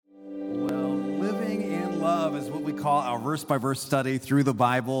love is what we call our verse-by-verse study through the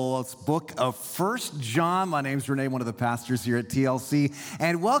Bible. It's book of 1 John. My name's Renee, one of the pastors here at TLC.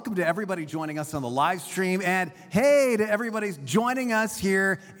 And welcome to everybody joining us on the live stream. And hey, to everybody joining us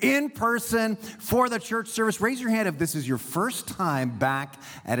here in person for the church service. Raise your hand if this is your first time back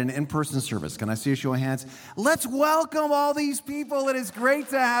at an in-person service. Can I see a show of hands? Let's welcome all these people. It is great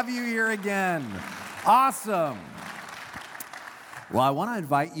to have you here again. Awesome. Well, I want to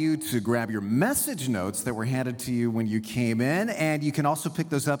invite you to grab your message notes that were handed to you when you came in, and you can also pick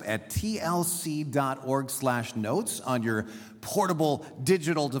those up at tlc.org/notes on your portable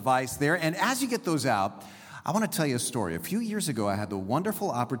digital device there. And as you get those out, I want to tell you a story. A few years ago, I had the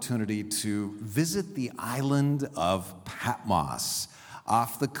wonderful opportunity to visit the island of Patmos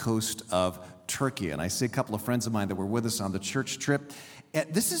off the coast of Turkey. And I see a couple of friends of mine that were with us on the church trip.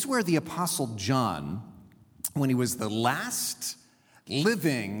 This is where the Apostle John, when he was the last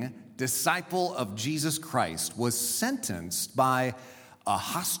living disciple of Jesus Christ, was sentenced by a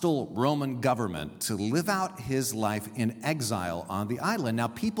hostile Roman government to live out his life in exile on the island. Now,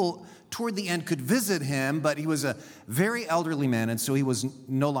 people toward the end could visit him, but he was a very elderly man, and so he was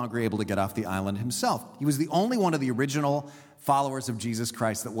no longer able to get off the island himself. He was the only one of the original followers of Jesus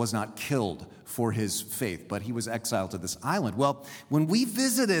Christ that was not killed for his faith, but he was exiled to this island. Well, when we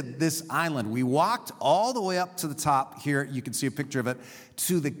visited this island, we walked all the way up to the top here, you can see a picture of it,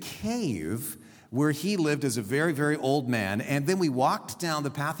 to the cave where he lived as a very, very old man. And then we walked down the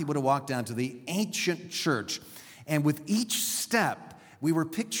path he would have walked down to the ancient church. And with each step, we were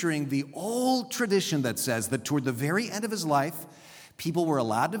picturing the old tradition that says that toward the very end of his life, people were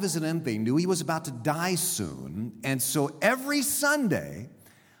allowed to visit him. They knew he was about to die soon. And so every Sunday,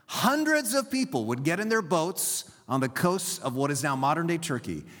 hundreds of people would get in their boats on the coast of what is now modern-day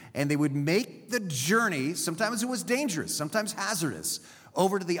Turkey, and they would make the journey, sometimes it was dangerous, sometimes hazardous,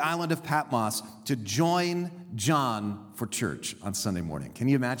 over to the island of Patmos to join John for church on Sunday morning. Can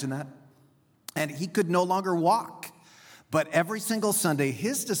you imagine that? And he could no longer walk, but every single Sunday,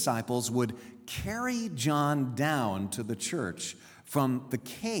 his disciples would carry John down to the church from the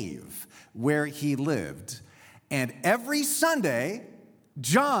cave where he lived. And every Sunday,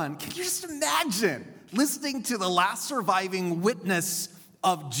 John, can you just imagine listening to the last surviving witness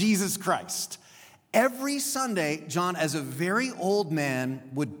of Jesus Christ? Every Sunday, John, as a very old man,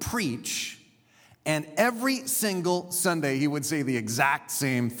 would preach, and every single Sunday, he would say the exact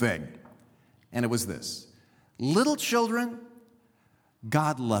same thing. And it was this: little children,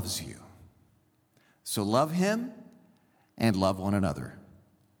 God loves you. So love him and love one another.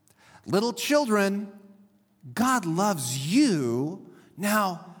 Little children, God loves you.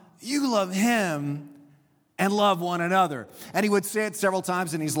 Now you love him and love one another. And he would say it several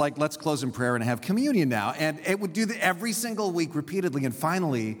times, and he's like, let's close in prayer and have communion now. And it would do that every single week repeatedly. And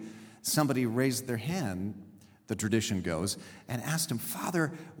finally, somebody raised their hand, the tradition goes, and asked him,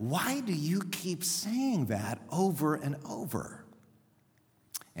 Father, why do you keep saying that over and over?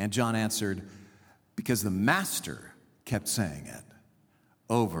 And John answered, because the master kept saying it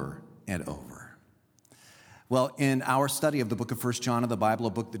over and over. Well, in our study of the book of 1 John of the Bible, a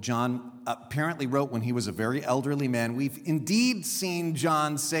book that John apparently wrote when he was a very elderly man, we've indeed seen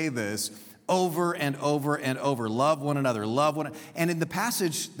John say this over and over and over. Love one another, love one another. And in the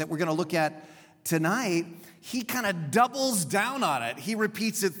passage that we're going to look at tonight, he kind of doubles down on it. He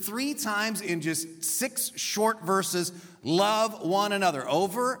repeats it 3 times in just 6 short verses. Love one another,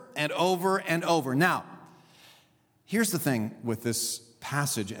 over and over and over. Now, here's the thing with this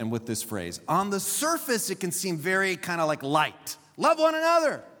passage and with this phrase. On the surface, it can seem very kind of like light. Love one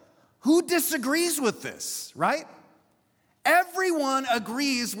another. Who disagrees with this, right? Everyone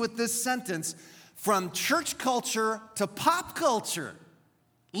agrees with this sentence, from church culture to pop culture.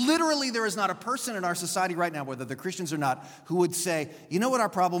 Literally, there is not a person in our society right now, whether they're Christians or not, who would say, you know what our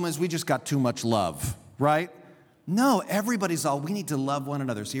problem is? We just got too much love, right? No, everybody's all, we need to love one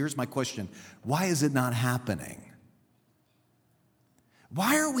another. So here's my question. Why is it not happening?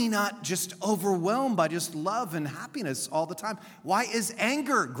 Why are we not just overwhelmed by just love and happiness all the time? Why is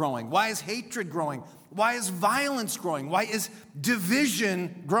anger growing? Why is hatred growing? Why is violence growing? Why is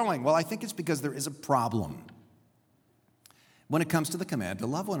division growing? Well, I think it's because there is a problem when it comes to the command to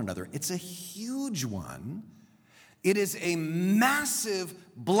love one another. It's a huge one. It is a massive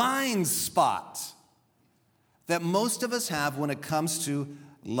blind spot that most of us have when it comes to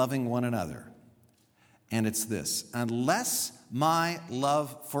loving one another. And it's this: unless my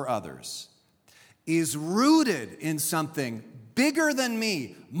love for others is rooted in something bigger than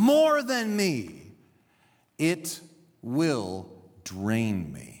me, more than me, it will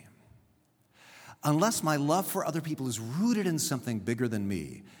drain me. Unless my love for other people is rooted in something bigger than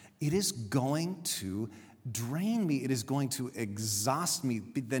me, it is going to drain me. It is going to exhaust me.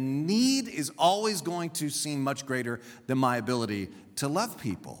 The need is always going to seem much greater than my ability to love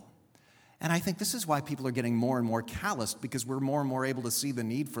people. And I think this is why people are getting more and more calloused, because we're more and more able to see the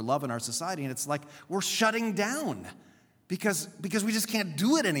need for love in our society. And it's like we're shutting down because we just can't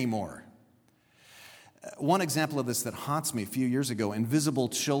do it anymore. One example of this that haunts me: a few years ago, Invisible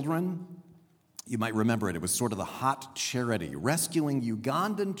Children. You might remember it. It was sort of the hot charity, rescuing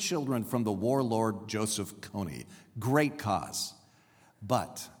Ugandan children from the warlord Joseph Kony. Great cause.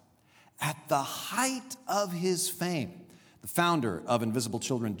 But at the height of his fame, the founder of Invisible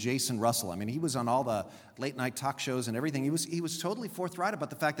Children, Jason Russell, he was on all the late-night talk shows and everything. He was totally forthright about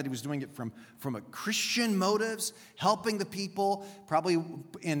the fact that he was doing it from a Christian motives, helping the people. Probably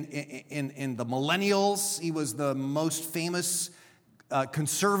in the millennials, he was the most famous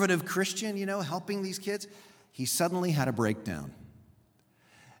conservative Christian, helping these kids. He suddenly had a breakdown.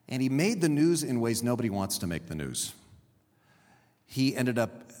 And he made the news in ways nobody wants to make the news. He ended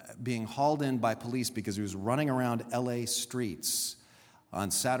up being hauled in by police because he was running around LA streets on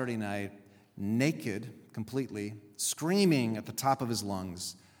Saturday night, naked completely, screaming at the top of his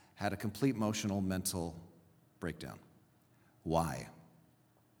lungs, had a complete emotional, mental breakdown. Why?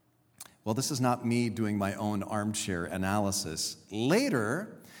 Well, this is not me doing my own armchair analysis.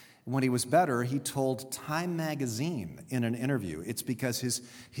 Later, when he was better, he told Time magazine in an interview, it's because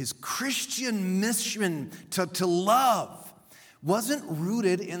his Christian mission to love wasn't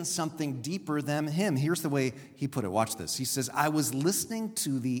rooted in something deeper than him. Here's the way he put it. Watch this. He says, I was listening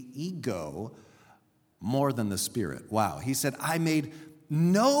to the ego more than the spirit. Wow. He said, I made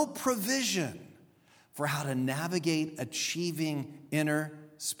no provision for how to navigate achieving inner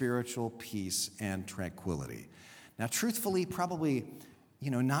spiritual peace and tranquility. Now, truthfully, probably,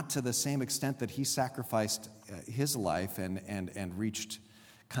 not to the same extent that he sacrificed his life and reached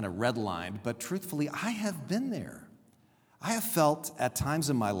kind of redlined, but truthfully, I have been there. I have felt at times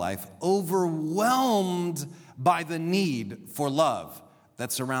in my life overwhelmed by the need for love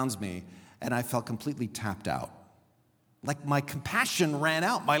that surrounds me, and I felt completely tapped out. Like my compassion ran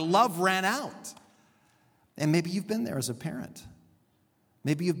out, my love ran out. And maybe you've been there as a parent.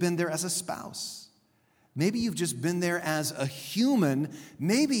 Maybe you've been there as a spouse. Maybe you've just been there as a human.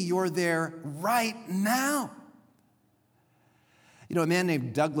 Maybe you're there right now. A man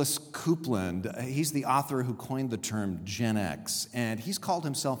named Douglas Coupland, he's the author who coined the term Gen X, and he's called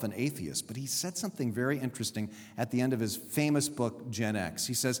himself an atheist, but he said something very interesting at the end of his famous book, Gen X.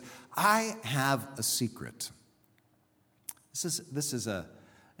 He says, I have a secret. This is an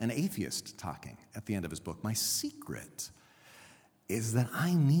atheist talking at the end of his book. My secret is that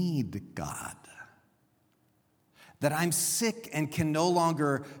I need God. That I'm sick and can no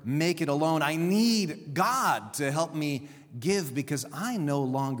longer make it alone. I need God to help me give because I no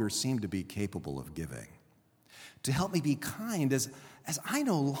longer seem to be capable of giving. To help me be kind as I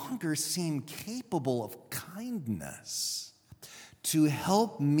no longer seem capable of kindness. To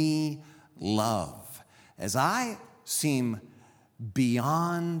help me love as I seem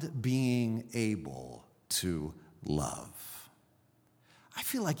beyond being able to love. I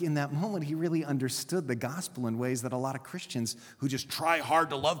feel like in that moment, he really understood the gospel in ways that a lot of Christians who just try hard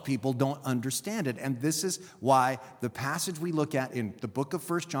to love people don't understand it. And this is why the passage we look at in the book of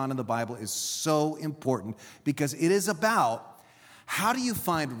 1 John in the Bible is so important, because it is about how do you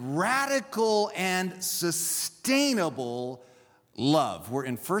find radical and sustainable love. We're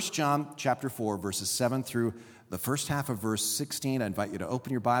in 1 John chapter 4, verses 7 through the first half of verse 16. I invite you to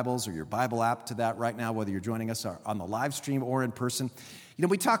open your Bibles or your Bible app to that right now, whether you're joining us on the live stream or in person.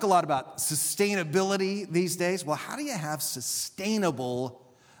 We talk a lot about sustainability these days. Well, how do you have sustainable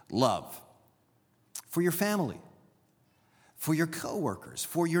love for your family, for your coworkers,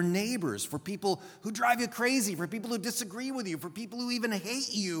 for your neighbors, for people who drive you crazy, for people who disagree with you, for people who even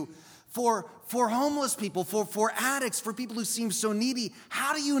hate you, for homeless people, for addicts, for people who seem so needy?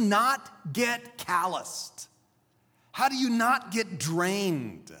 How do you not get calloused? How do you not get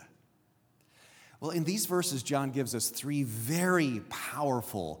drained? Well, in these verses, John gives us three very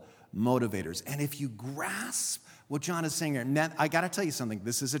powerful motivators. And if you grasp what John is saying here, man, I got to tell you something.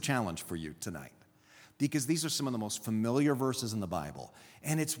 This is a challenge for you tonight, because these are some of the most familiar verses in the Bible,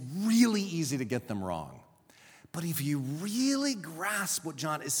 and it's really easy to get them wrong. But if you really grasp what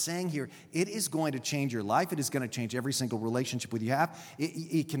John is saying here, it is going to change your life. It is going to change every single relationship with you have.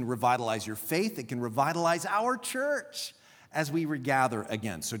 It can revitalize your faith. It can revitalize our church as we regather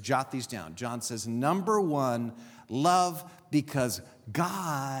again. So jot these down. John says, number one, love because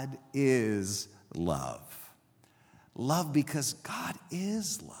God is love. Love because God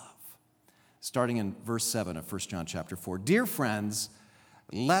is love. Starting in verse 7 of 1 John chapter 4. Dear friends,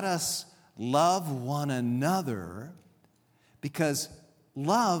 let us love one another because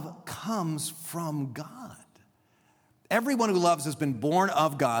love comes from God. Everyone who loves has been born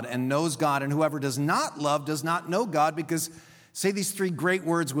of God and knows God, and whoever does not love does not know God because, say these three great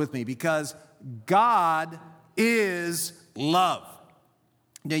words with me, because God is love.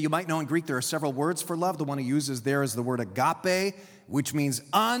 Now, you might know in Greek there are several words for love. The one he uses there is the word agape, which means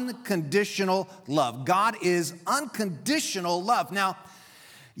unconditional love. God is unconditional love. Now,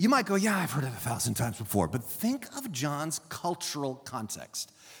 you might go, yeah, I've heard it 1,000 times before, but think of John's cultural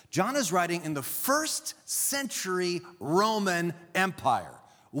context. John is writing in the 1st century Roman Empire.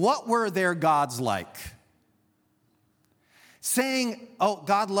 What were their gods like? Saying, oh,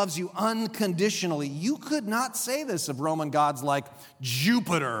 God loves you unconditionally. You could not say this of Roman gods like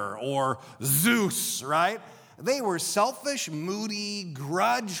Jupiter or Zeus, right? They were selfish, moody,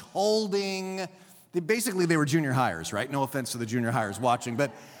 grudge-holding. They were junior hires, right? No offense to the junior hires watching,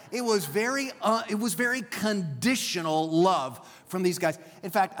 but it was very conditional love from these guys.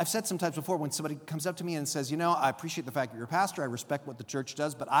 In fact, I've said sometimes before when somebody comes up to me and says, I appreciate the fact that you're a pastor, I respect what the church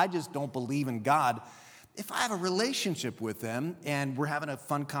does, but I just don't believe in God. If I have a relationship with them and we're having a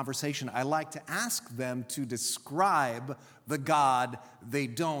fun conversation, I like to ask them to describe the God they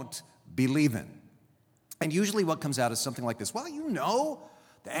don't believe in. And usually what comes out is something like this. Well,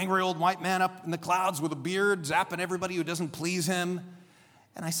 the angry old white man up in the clouds with a beard, zapping everybody who doesn't please him.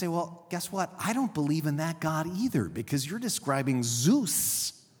 And I say, well, guess what? I don't believe in that God either because you're describing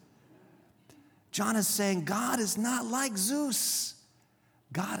Zeus. John is saying God is not like Zeus.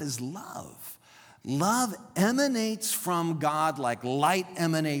 God is love. Love emanates from God like light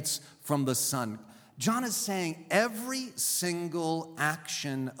emanates from the sun. John is saying every single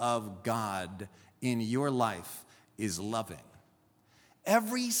action of God in your life is loving.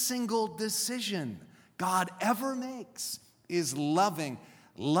 Every single decision God ever makes is loving.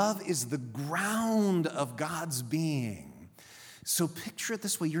 Love is the ground of God's being. So picture it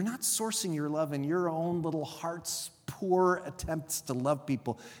this way. You're not sourcing your love in your own little heart's poor attempts to love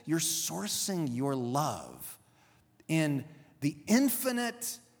people. You're sourcing your love in the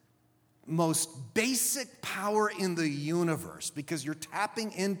infinite, most basic power in the universe because you're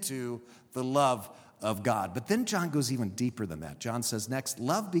tapping into the love of God. But then John goes even deeper than that. John says next,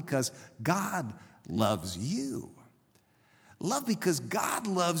 love because God loves you. Love because God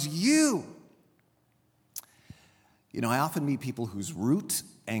loves you. I often meet people whose root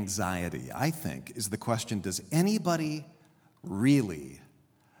anxiety, I think, is the question, does anybody really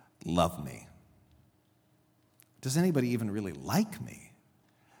love me? Does anybody even really like me?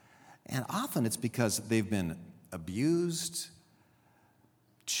 And often it's because they've been abused,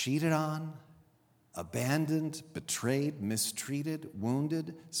 cheated on, abandoned, betrayed, mistreated,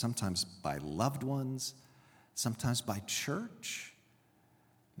 wounded, sometimes by loved ones, sometimes by church,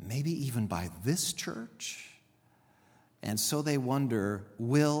 maybe even by this church. And so they wonder,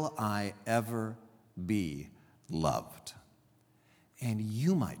 will I ever be loved? And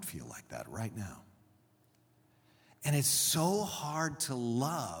you might feel like that right now. And it's so hard to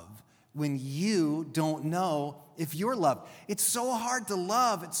love when you don't know if you're loved. It's so hard to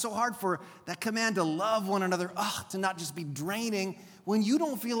love. It's so hard for that command to love one another, to not just be draining when you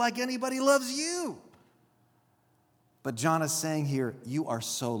don't feel like anybody loves you. But John is saying here, you are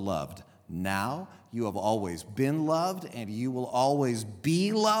so loved. Now, you have always been loved, and you will always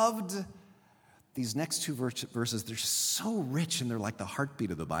be loved. These next two verses, they're so rich, and they're like the heartbeat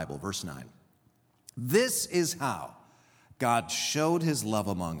of the Bible. Verse 9. This is how God showed his love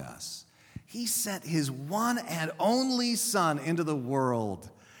among us. He sent his one and only Son into the world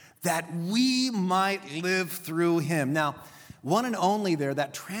that we might live through him. Now, one and only there,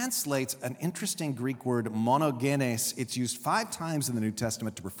 that translates an interesting Greek word, monogenes. It's used 5 times in the New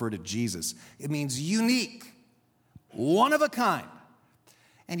Testament to refer to Jesus. It means unique, one of a kind.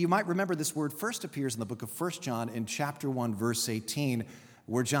 And you might remember this word first appears in the book of 1 John in chapter 1, verse 18,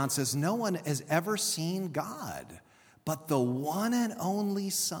 where John says, no one has ever seen God, but the one and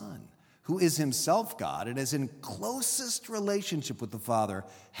only Son, who is himself God and is in closest relationship with the Father,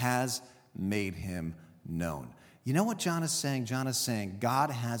 has made him known. You know what John is saying? John is saying God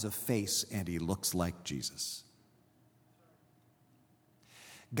has a face and he looks like Jesus.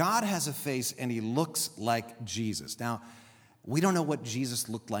 God has a face and he looks like Jesus. Now, we don't know what Jesus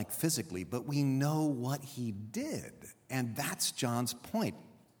looked like physically, but we know what he did. And that's John's point.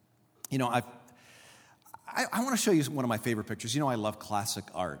 I want to show you one of my favorite pictures. I love classic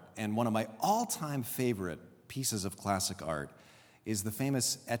art. And one of my all-time favorite pieces of classic art is the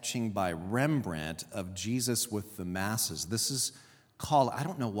famous etching by Rembrandt of Jesus with the masses. This is called, I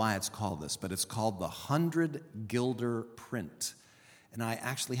don't know why it's called this, but it's called the 100 Guilder print. And I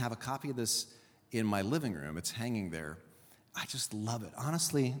actually have a copy of this in my living room. It's hanging there. I just love it.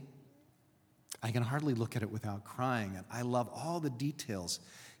 Honestly, I can hardly look at it without crying. And I love all the details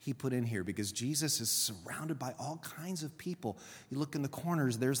he put in here because Jesus is surrounded by all kinds of people. You look in the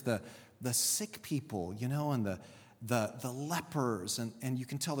corners, there's the sick people, and the lepers. And you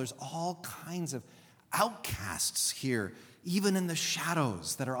can tell there's all kinds of outcasts here, even in the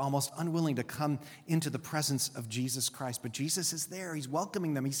shadows, that are almost unwilling to come into the presence of Jesus Christ. But Jesus is there. He's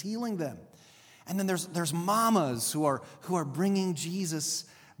welcoming them. He's healing them. And then there's mamas who are bringing Jesus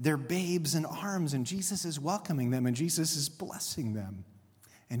their babes in arms, and Jesus is welcoming them, and Jesus is blessing them.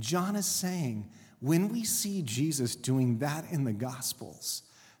 And John is saying, when we see Jesus doing that in the Gospels,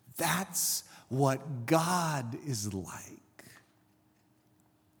 that's what God is like.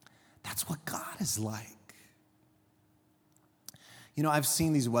 That's what God is like. I've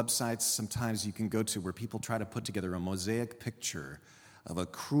seen these websites sometimes you can go to where people try to put together a mosaic picture of a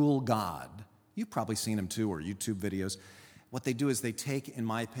cruel God. You've probably seen them too, or YouTube videos. What they do is they take, in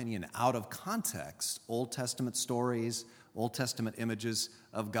my opinion, out of context, Old Testament stories, Old Testament images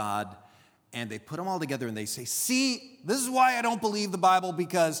of God, and they put them all together and they say, see, this is why I don't believe the Bible,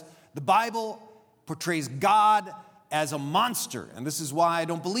 because the Bible portrays God as a monster. And this is why I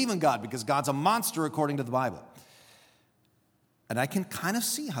don't believe in God, because God's a monster according to the Bible. And I can kind of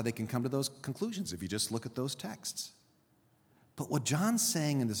see how they can come to those conclusions if you just look at those texts. But what John's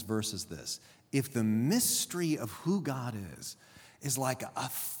saying in this verse is this: if the mystery of who God is like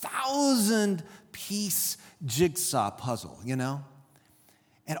a 1,000-piece jigsaw puzzle, and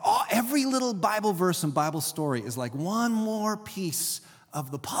every little Bible verse and Bible story is like one more piece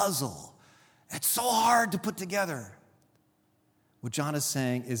of the puzzle. It's so hard to put together. What John is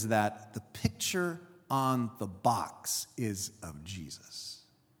saying is that the picture on the box is of Jesus.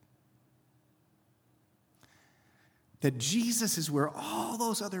 That Jesus is where all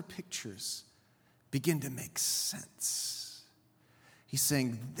those other pictures begin to make sense. He's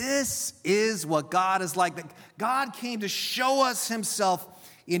saying this is what God is like. That God came to show us himself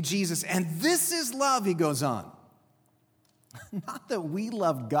in Jesus. And this is love, he goes on. Not that we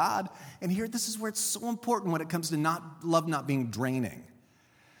love God. And here, this is where it's so important when it comes to love not being draining.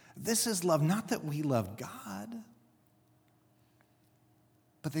 This is love, not that we loved God,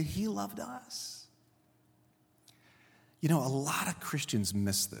 but that he loved us. A lot of Christians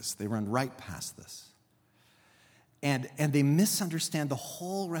miss this. They run right past this. And they misunderstand the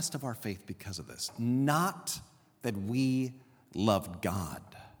whole rest of our faith because of this. Not that we loved God.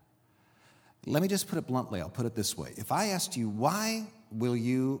 Let me just put it bluntly. I'll put it this way. If I asked you, why will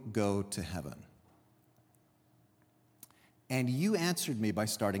you go to heaven? And you answered me by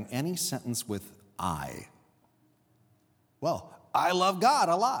starting any sentence with I. Well, I love God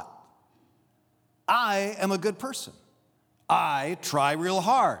a lot. I am a good person. I try real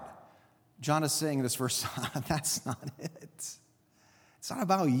hard. John is saying in this verse, that's not it. It's not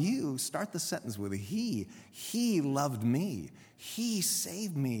about you. Start the sentence with he. He loved me. He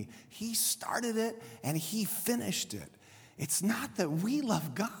saved me. He started it and he finished it. It's not that we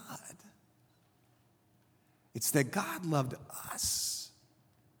love God. It's that God loved us.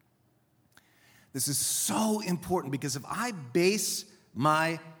 This is so important because if I base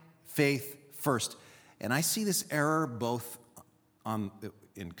my faith first, and I see this error both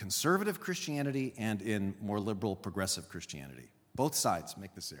in conservative Christianity and in more liberal progressive Christianity. Both sides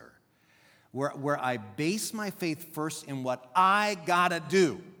make this error. Where I base my faith first in what I gotta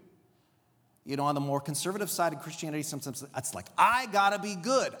do. On the more conservative side of Christianity, sometimes it's like, I gotta be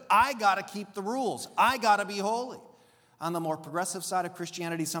good. I gotta keep the rules. I gotta be holy. On the more progressive side of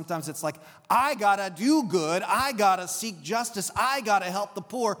Christianity, sometimes it's like, I gotta do good. I gotta seek justice. I gotta help the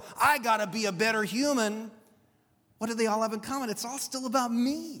poor. I gotta be a better human. What do they all have in common? It's all still about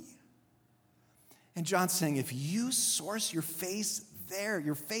me. And John's saying, if you source your faith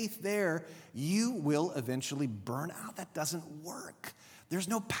there, you will eventually burn out. That doesn't work. There's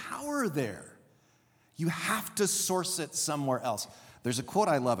no power there. You have to source it somewhere else. There's a quote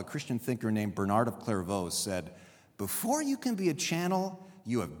I love. A Christian thinker named Bernard of Clairvaux said, before you can be a channel,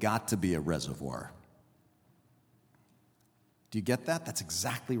 you have got to be a reservoir. Do you get that? That's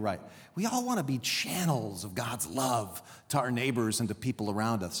exactly right. We all want to be channels of God's love to our neighbors and to people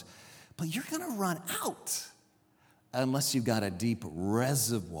around us. But you're going to run out unless you've got a deep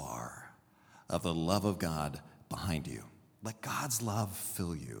reservoir of the love of God behind you. Let God's love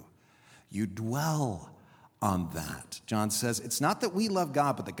fill you. You dwell on that. John says, it's not that we love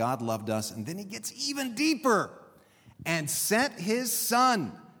God, but that God loved us. And then he gets even deeper and sent his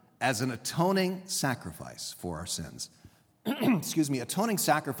son as an atoning sacrifice for our sins. Atoning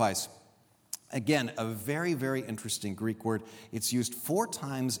sacrifice. Again, a very, very interesting Greek word. It's used 4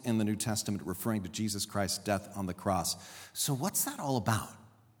 times in the New Testament referring to Jesus Christ's death on the cross. So what's that all about?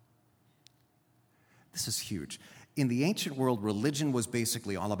 This is huge. In the ancient world, religion was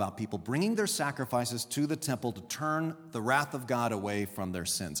basically all about people bringing their sacrifices to the temple to turn the wrath of God away from their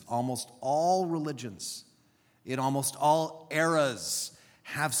sins. Almost all religions, in almost all eras,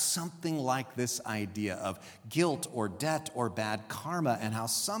 have something like this idea of guilt or debt or bad karma, and how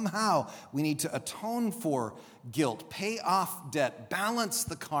somehow we need to atone for guilt, pay off debt, balance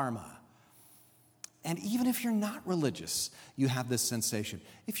the karma. And even if you're not religious, you have this sensation.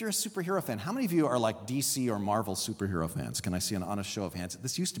 If you're a superhero fan, how many of you are like DC or Marvel superhero fans? Can I see an honest show of hands?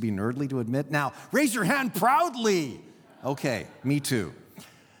 This used to be nerdly to admit. Now, raise your hand proudly. Okay, me too.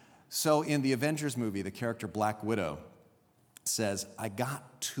 So in the Avengers movie, the character Black Widow says, I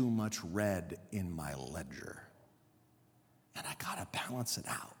got too much red in my ledger, and I got to balance it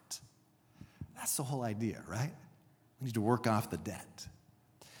out. That's the whole idea, right? We need to work off the debt.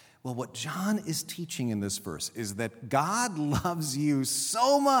 Well, what John is teaching in this verse is that God loves you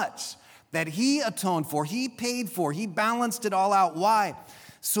so much that he atoned for, he paid for, he balanced it all out. Why?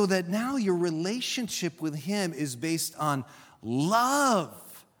 So that now your relationship with him is based on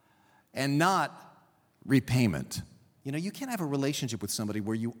love and not repayment. You know, you can't have a relationship with somebody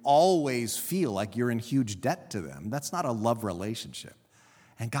where you always feel like you're in huge debt to them. That's not a love relationship.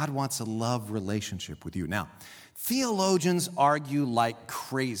 And God wants a love relationship with you. Now, theologians argue like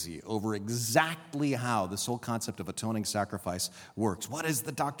crazy over exactly how this whole concept of atoning sacrifice works. What is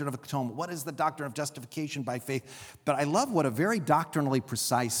the doctrine of atonement? What is the doctrine of justification by faith? But I love what a very doctrinally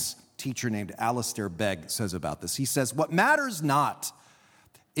precise teacher named Alistair Begg says about this. He says, what matters not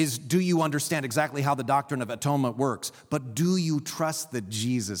is, do you understand exactly how the doctrine of atonement works, but do you trust that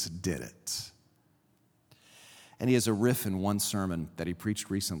Jesus did it? And he has a riff in one sermon that he preached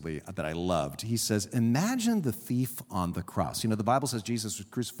recently that I loved. He says, imagine the thief on the cross. You know, the Bible says Jesus was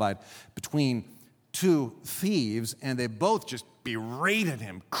crucified between 2 thieves, and they both just berated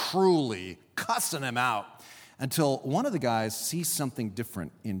him cruelly, cussing him out, until one of the guys sees something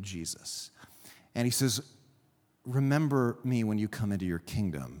different in Jesus. And he says, remember me when you come into your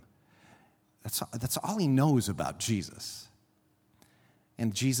kingdom. That's all he knows about Jesus.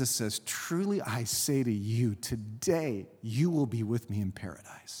 And Jesus says, truly I say to you, today you will be with me in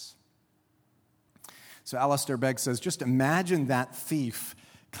paradise. So Alistair Begg says, just imagine that thief,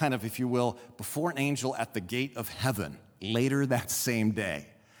 kind of, if you will, before an angel at the gate of heaven later that same day.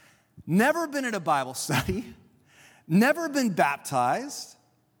 Never been in a Bible study, never been baptized,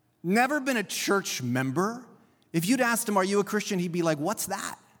 never been a church member. If you'd asked him, are you a Christian? He'd be like, what's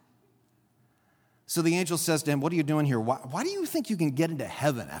that? So the angel says to him, what are you doing here? Why do you think you can get into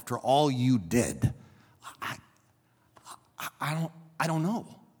heaven after all you did? I don't know.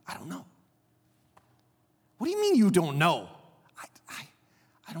 I don't know. What do you mean you don't know?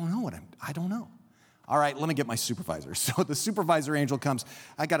 I don't know I don't know. All right, let me get my supervisor. So the supervisor angel comes.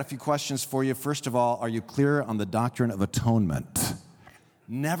 I got a few questions for you. First of all, are you clear on the doctrine of atonement?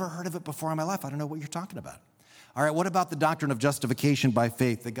 Never heard of it before in my life. I don't know what you're talking about. All right, what about the doctrine of justification by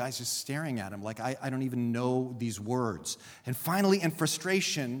faith? The guy's just staring at him like, I don't even know these words. And finally, in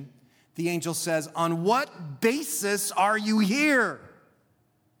frustration, the angel says, on what basis are you here?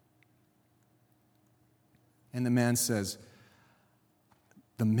 And the man says,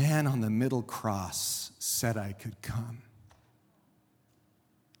 the man on the middle cross said I could come.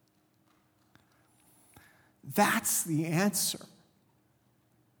 That's the answer.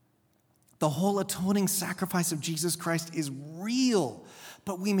 The whole atoning sacrifice of Jesus Christ is real,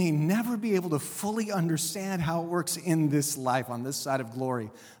 but we may never be able to fully understand how it works in this life, on this side of glory.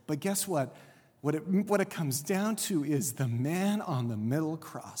 But guess what? What it comes down to is the man on the middle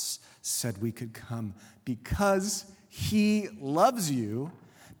cross said we could come because he loves you,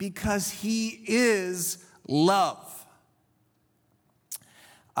 because he is love.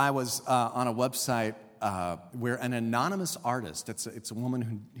 I was on a website where an anonymous artist, it's a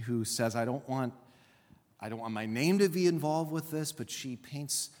woman who says, I don't want my name to be involved with this, but she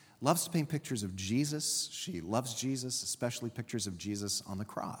loves to paint pictures of Jesus. She loves Jesus, especially pictures of Jesus on the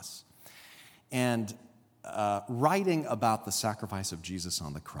cross. And writing about the sacrifice of Jesus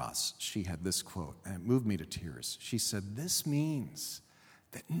on the cross, she had this quote, and it moved me to tears. She said, this means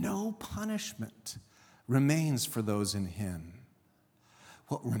that no punishment remains for those in him.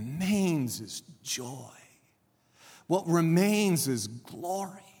 What remains is joy. What remains is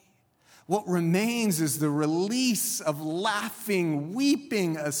glory. What remains is the release of laughing,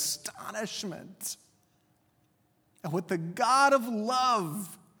 weeping astonishment at what the God of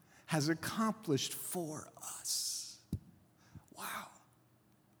love has accomplished for us. Wow.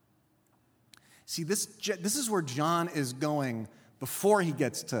 See, this is where John is going before he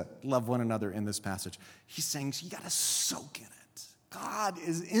gets to love one another in this passage. He's saying you got to soak in it. God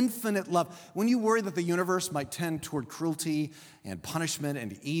is infinite love. When you worry that the universe might tend toward cruelty and punishment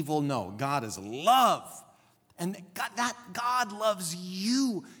and evil, no, God is love. And God loves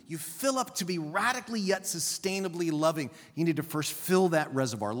you. You fill up to be radically yet sustainably loving. You need to first fill that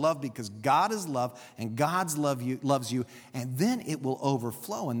reservoir. Love because God is love and God's loves you. And then it will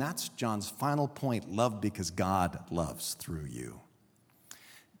overflow. And that's John's final point. Love because God loves through you.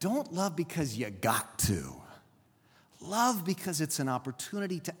 Don't love because you got to. Love because it's an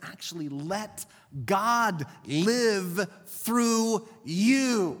opportunity to actually let God live through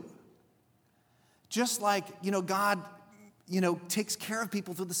you. Just like, God, takes care of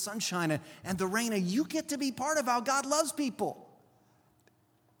people through the sunshine and the rain, and you get to be part of how God loves people.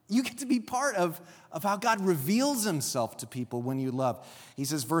 You get to be part of how God reveals himself to people when you love. He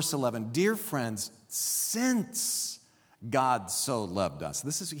says, verse 11, dear friends, since God so loved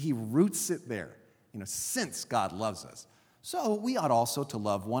us. He roots it there. Since God loves us. So we ought also to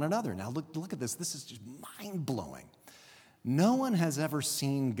love one another. Now look at this. This is just mind-blowing. No one has ever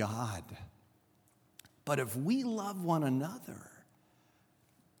seen God. But if we love one another,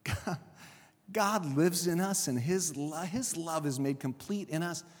 God lives in us and his love is made complete in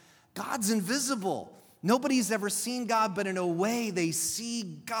us. God's invisible. Nobody's ever seen God, but in a way they see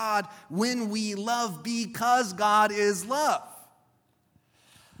God when we love because God is love.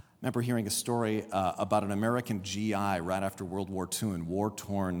 I remember hearing a story about an American GI right after World War II in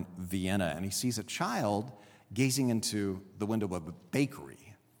war-torn Vienna, and he sees a child gazing into the window of a bakery.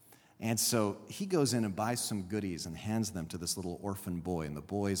 And so he goes in and buys some goodies and hands them to this little orphan boy, and the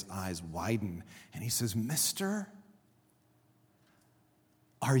boy's eyes widen, and he says, Mister,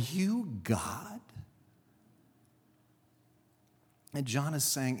 are you God? And John is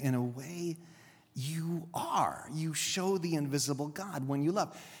saying, in a way, you are. You show the invisible God when you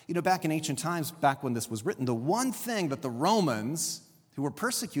love. Back in ancient times, back when this was written, the one thing that the Romans, who were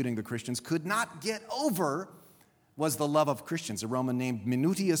persecuting the Christians, could not get over was the love of Christians. A Roman named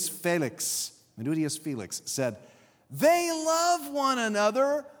Minutius Felix said, they love one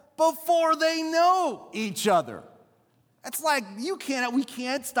another before they know each other. It's like we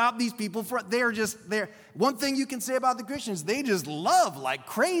can't stop these people they're one thing you can say about the Christians, they just love like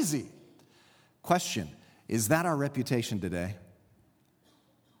crazy. Question, is that our reputation today?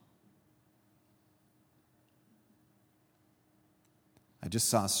 I just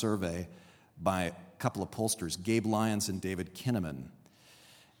saw a survey by a couple of pollsters, Gabe Lyons and David Kinnaman,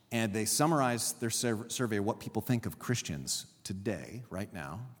 and they summarized their survey of what people think of Christians today, right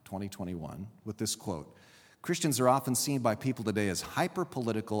now, 2021, with this quote. Christians are often seen by people today as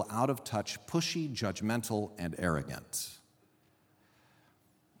hyper-political, out-of-touch, pushy, judgmental, and arrogant.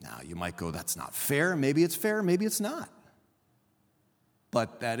 Now, you might go, that's not fair. Maybe it's not.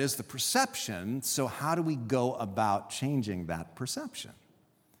 But that is the perception, so how do we go about changing that perception?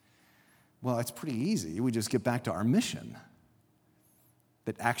 Well, it's pretty easy. We just get back to our mission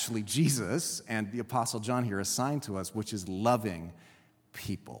that actually Jesus and the Apostle John here assigned to us, which is loving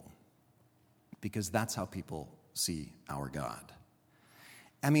people, because that's how people see our God.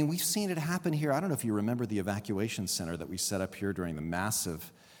 I mean, we've seen it happen here. I don't know if you remember the evacuation center that we set up here during the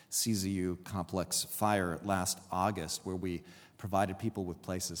massive CZU complex fire last August, where we provided people with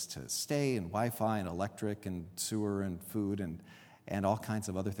places to stay and Wi-Fi and electric and sewer and food and all kinds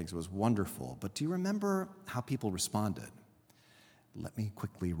of other things. It was wonderful. But do you remember how people responded? Let me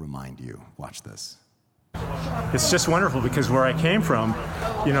quickly remind you. Watch this. It's just wonderful because where I came from,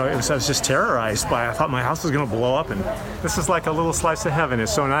 I was just terrorized I thought my house was going to blow up, and this is like a little slice of heaven.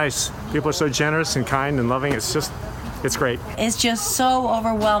 It's so nice. People are so generous and kind and loving. It's great. It's just so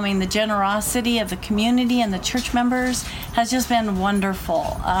overwhelming. The generosity of the community and the church members has just been wonderful.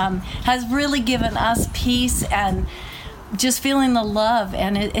 Has really given us peace and just feeling the love,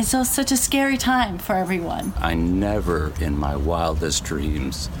 and it's such a scary time for everyone. I never in my wildest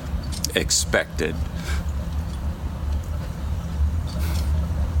dreams expected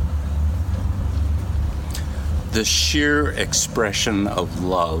the sheer expression of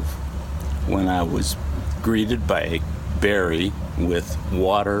love when I was greeted by Barry with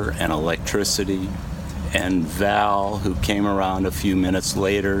water and electricity, and Val, who came around a few minutes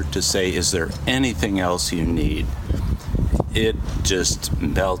later to say, is there anything else you need? It just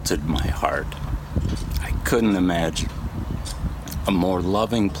melted my heart. I couldn't imagine a more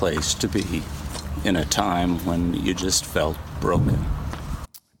loving place to be in a time when you just felt broken.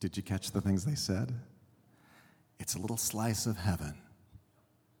 Did you catch the things they said? It's a little slice of heaven.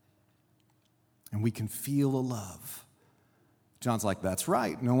 And we can feel a love John's like, that's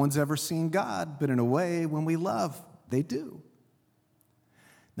right. No one's ever seen God, but in a way, when we love, they do.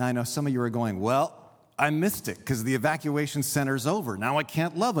 Now, I know some of you are going, well, I missed it because the evacuation center's over. Now I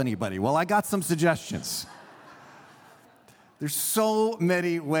can't love anybody. Well, I got some suggestions. There's so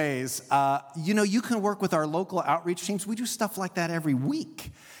many ways. You can work with our local outreach teams. We do stuff like that every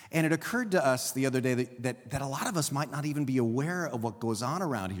week. And it occurred to us the other day that a lot of us might not even be aware of what goes on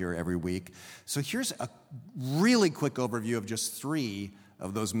around here every week. So here's a really quick overview of just 3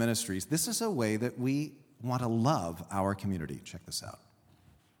 of those ministries. This is a way that we want to love our community. Check this out.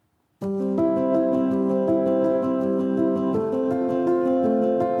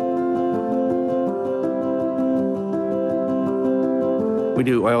 We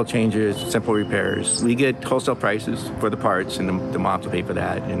do oil changes, simple repairs. We get wholesale prices for the parts, and the moms will pay for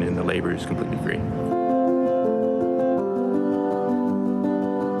that, and then the labor is completely free.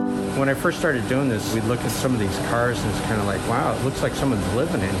 When I first started doing this, we'd look at some of these cars and it's kind of like, wow, it looks like someone's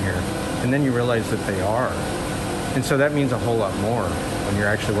living in here. And then you realize that they are. And so that means a whole lot more when you're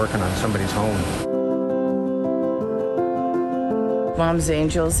actually working on somebody's home. Mom's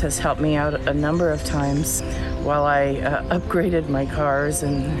Angels has helped me out a number of times while I upgraded my cars,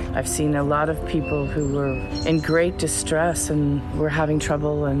 and I've seen a lot of people who were in great distress and were having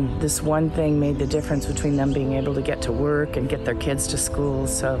trouble, and this one thing made the difference between them being able to get to work and get their kids to school.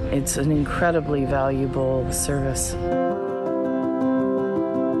 So it's an incredibly valuable service.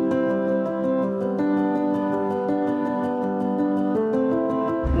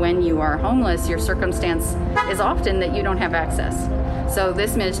 When you are homeless, your circumstance is often that you don't have access. So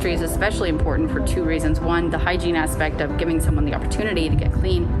this ministry is especially important for 2 reasons. One, the hygiene aspect of giving someone the opportunity to get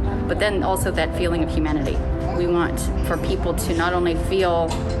clean, but then also that feeling of humanity. We want for people to not only feel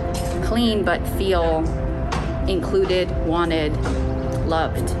clean, but feel included, wanted,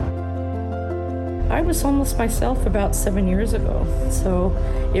 loved. I was homeless myself about 7 years ago, so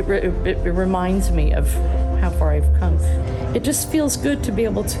it reminds me of how far I've come. It just feels good to be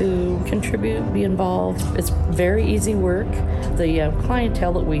able to contribute, be involved. It's very easy work. The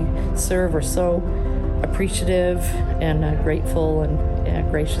clientele that we serve are so appreciative and grateful and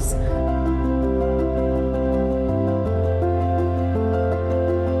gracious.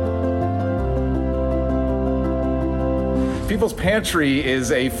 People's Pantry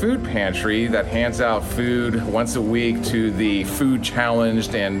is a food pantry that hands out food once a week to the food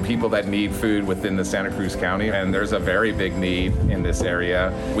challenged and people that need food within the Santa Cruz County. And there's a very big need in this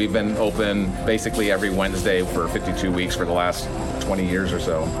area. We've been open basically every Wednesday for 52 weeks for the last 20 years or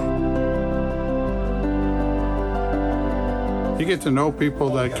so. You get to know people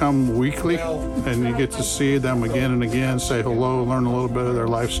that come weekly, and you get to see them again and again, say hello, learn a little bit of their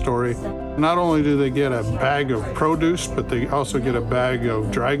life story. Not only do they get a bag of produce, but they also get a bag of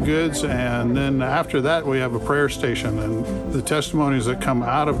dry goods, and then after that we have a prayer station, and the testimonies that come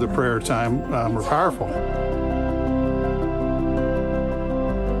out of the prayer time are powerful.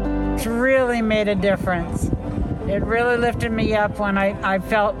 It's really made a difference. It really lifted me up when I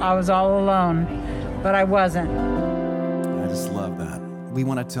felt I was all alone, but I wasn't. I just love that. We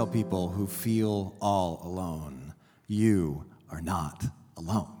want to tell people who feel all alone, you are not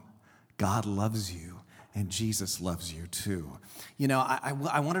alone. God loves you, and Jesus loves you too. You know,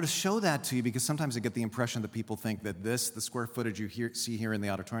 I wanted to show that to you because sometimes I get the impression that people think that the square footage you see here in the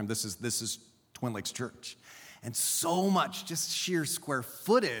auditorium, this is Twin Lakes Church. And so much just sheer square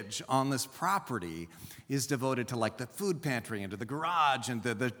footage on this property is devoted to like the food pantry and to the garage and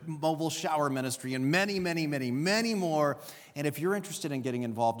the mobile shower ministry and many, many, many, many more. And if you're interested in getting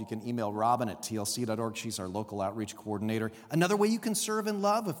involved, you can email Robin at tlc.org. She's our local outreach coordinator. Another way you can serve in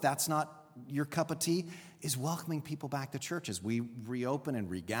love, if that's not your cup of tea, is welcoming people back to church. As we reopen and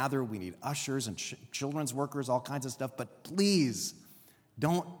regather, we need ushers and children's workers, all kinds of stuff. But please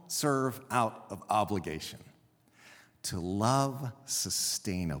don't serve out of obligation. To love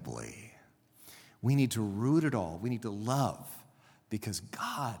sustainably, we need to root it all. We need to love because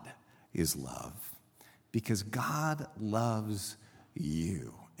God is love, because God loves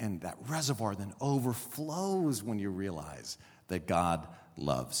you. And that reservoir then overflows when you realize that God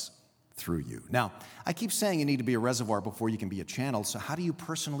loves through you. Now, I keep saying you need to be a reservoir before you can be a channel. So how do you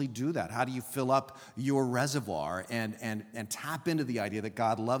personally do that? How do you fill up your reservoir and tap into the idea that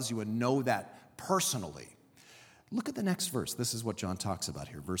God loves you and know that personally? Look at the next verse. This is what John talks about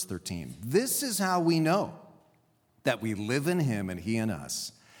here, verse 13. This is how we know that we live in him and he in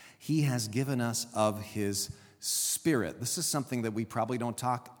us. He has given us of his Spirit. This is something that we probably don't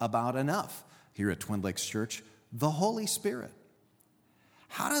talk about enough here at Twin Lakes Church, the Holy Spirit.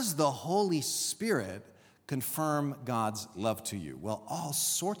 How does the Holy Spirit confirm God's love to you? Well, all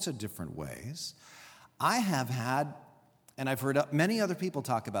sorts of different ways. I have had And I've heard many other people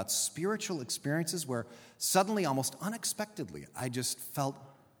talk about spiritual experiences where suddenly, almost unexpectedly, I just felt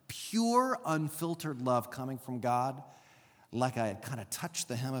pure, unfiltered love coming from God, like I had kind of touched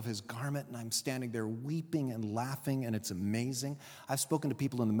the hem of his garment, and I'm standing there weeping and laughing, and it's amazing. I've spoken to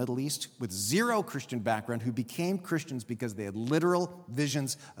people in the Middle East with zero Christian background who became Christians because they had literal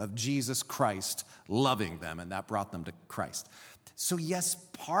visions of Jesus Christ loving them, and that brought them to Christ. So yes,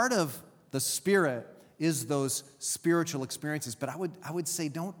 part of the Spirit is those spiritual experiences, but I would say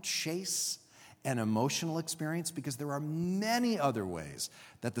don't chase an emotional experience, because there are many other ways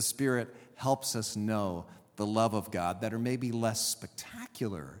that the Spirit helps us know the love of God that are maybe less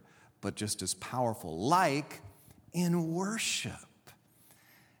spectacular, but just as powerful, like in worship,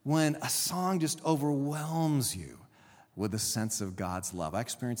 when a song just overwhelms you with a sense of God's love. I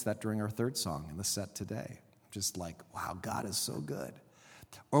experienced that during our third song in the set today. Just like, wow, God is so good.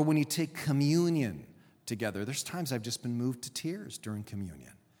 Or when you take communion together, there's times I've just been moved to tears during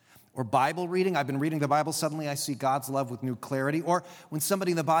communion. Or Bible reading, I've been reading the Bible, suddenly I see God's love with new clarity. Or when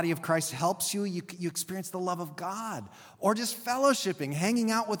somebody in the body of Christ helps you, you experience the love of God. Or just fellowshipping,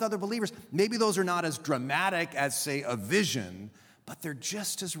 hanging out with other believers. Maybe those are not as dramatic as, say, a vision, but they're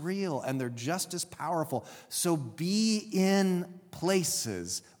just as real and they're just as powerful. So be in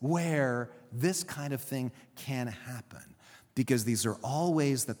places where this kind of thing can happen, because these are all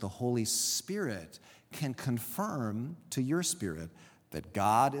ways that the Holy Spirit can confirm to your spirit that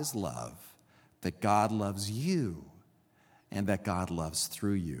God is love, that God loves you, and that God loves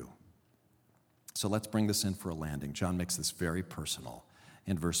through you. So let's bring this in for a landing. John makes this very personal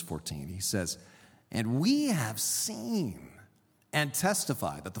in verse 14. He says, "And we have seen and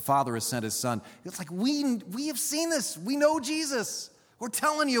testify that the Father has sent his Son." It's like, we have seen this. We know Jesus. We're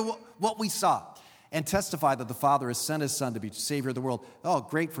telling you what we saw. "And testify that the Father has sent his Son to be Savior of the world." Oh,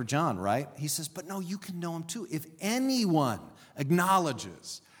 great for John, right? He says, but no, you can know him too. If anyone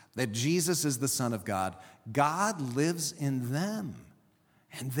acknowledges that Jesus is the Son of God, God lives in them,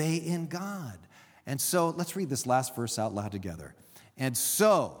 and they in God. And so let's read this last verse out loud together. "And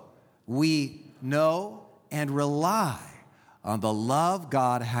so we know and rely on the love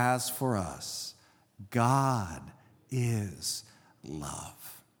God has for us. God is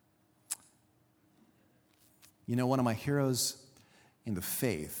love." You know, one of my heroes in the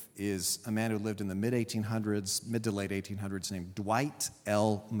faith is a man who lived in the mid to late 1800s named Dwight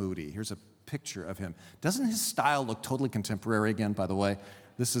L. Moody. Here's a picture of him. Doesn't his style look totally contemporary again, by the way?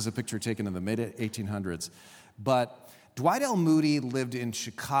 This is a picture taken in the mid-1800s. But Dwight L. Moody lived in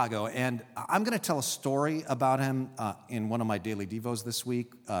Chicago, and I'm going to tell a story about him in one of my daily devos this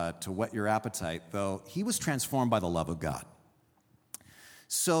week to whet your appetite, though he was transformed by the love of God.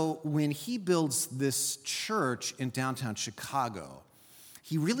 So when he builds this church in downtown Chicago,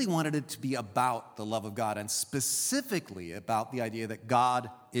 he really wanted it to be about the love of God, and specifically about the idea that God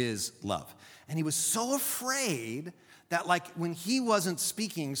is love. And he was so afraid that, like, when he wasn't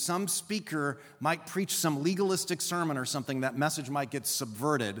speaking, some speaker might preach some legalistic sermon or something, that message might get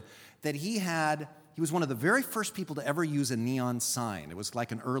subverted, that he was one of the very first people to ever use a neon sign. It was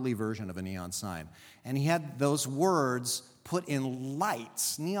like an early version of a neon sign. And he had those words put in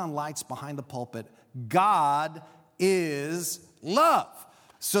lights, neon lights behind the pulpit, "God is love,"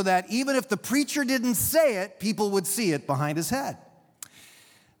 so that even if the preacher didn't say it, people would see it behind his head.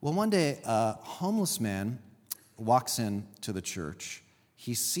 Well, one day, a homeless man walks into the church.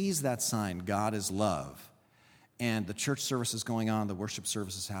 He sees that sign, "God is love," and the church service is going on, the worship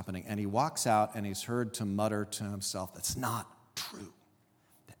service is happening, and he walks out and he's heard to mutter to himself, "That's not true.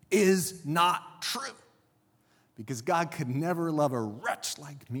 That is not true. Because God could never love a wretch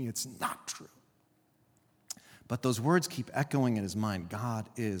like me. It's not true." But those words keep echoing in his mind. God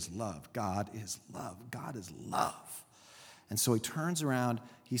is love. God is love. God is love. And so he turns around,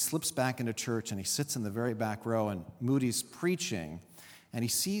 he slips back into church, and he sits in the very back row, and Moody's preaching, and he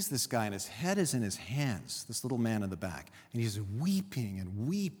sees this guy, and his head is in his hands, this little man in the back, and he's weeping and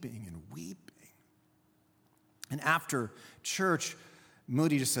weeping and weeping. And after church,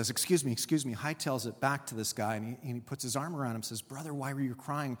 Moody just says, excuse me, hightails it back to this guy, and he puts his arm around him and says, "Brother, why were you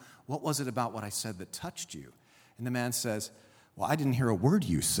crying? What was it about what I said that touched you?" And the man says, "Well, I didn't hear a word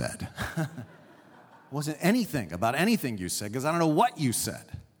you said." It wasn't anything about anything you said, because I don't know what you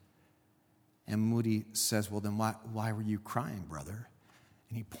said. And Moody says, "Well, then why were you crying, brother?"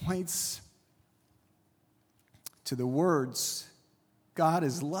 And he points to the words, "God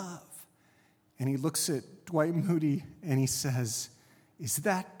is love." And he looks at Dwight Moody and he says, "Is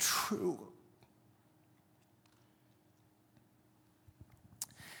that true?"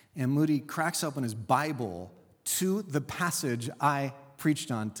 And Moody cracks open his Bible to the passage I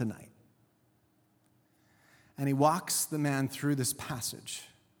preached on tonight. And he walks the man through this passage.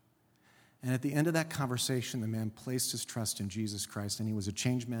 And at the end of that conversation, the man placed his trust in Jesus Christ, and he was a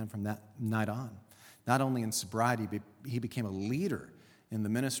changed man from that night on. Not only in sobriety, but he became a leader in the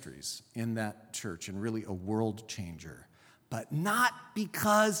ministries in that church and really a world changer. But not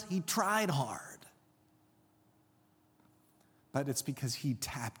because he tried hard, but it's because he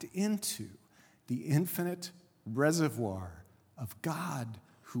tapped into the infinite reservoir of God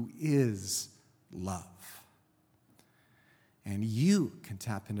who is love. And you can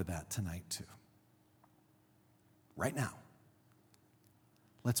tap into that tonight too. Right now.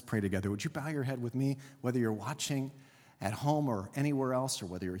 Let's pray together. Would you bow your head with me, whether you're watching at home or anywhere else, or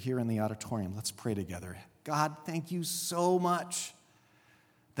whether you're here in the auditorium? Let's pray together. God, thank you so much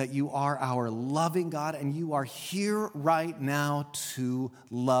that you are our loving God, and you are here right now to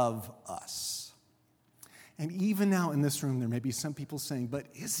love us. And even now in this room, there may be some people saying, but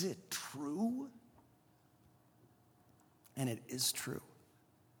is it true? And it is true.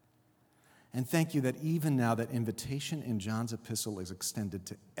 And thank you that even now that invitation in John's epistle is extended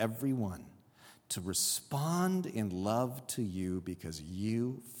to everyone to respond in love to you because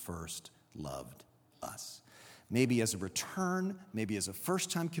you first loved us. Maybe as a return, maybe as a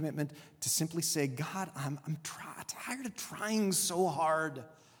first-time commitment, to simply say, God, I'm tired of trying so hard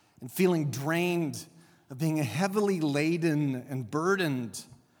and feeling drained, of being heavily laden and burdened.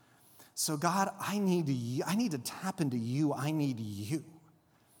 So God, I need to tap into you. I need you.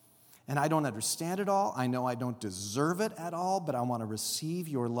 And I don't understand it all. I know I don't deserve it at all, but I want to receive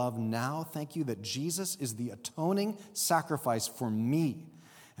your love now. Thank you that Jesus is the atoning sacrifice for me.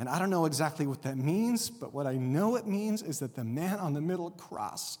 And I don't know exactly what that means, but what I know it means is that the man on the middle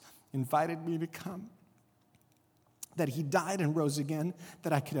cross invited me to come, that he died and rose again,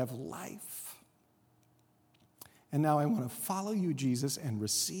 that I could have life. And now I want to follow you, Jesus, and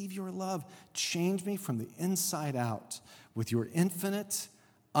receive your love. Change me from the inside out with your infinite,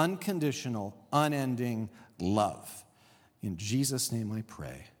 unconditional, unending love. In Jesus' name I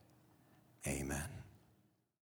pray.